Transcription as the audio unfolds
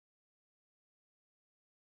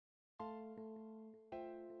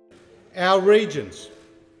Our regions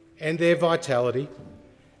and their vitality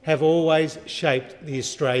have always shaped the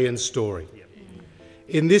Australian story.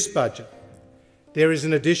 In this budget, there is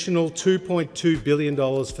an additional $2.2 billion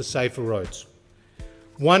for safer roads,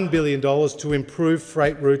 $1 billion to improve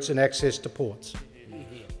freight routes and access to ports,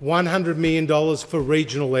 $100 million for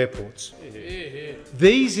regional airports.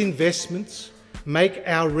 These investments make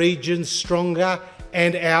our regions stronger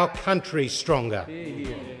and our country stronger.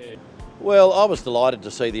 Well, I was delighted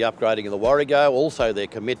to see the upgrading of the Warrego, also their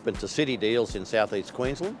commitment to city deals in southeast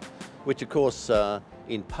Queensland, which of course,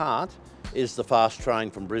 in part, is the fast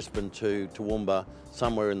train from Brisbane to Toowoomba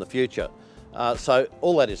somewhere in the future. So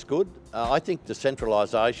all that is good. I think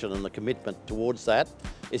decentralisation and the commitment towards that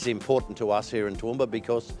is important to us here in Toowoomba,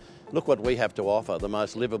 because look what we have to offer, the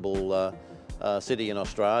most livable city in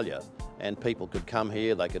Australia, and people could come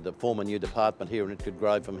here, they could form a new department here and it could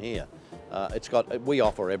grow from here. We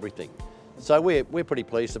offer everything. So we're pretty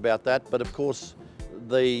pleased about that, but of course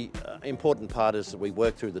the important part is that we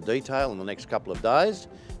work through the detail in the next couple of days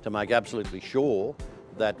to make absolutely sure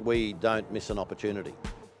that we don't miss an opportunity.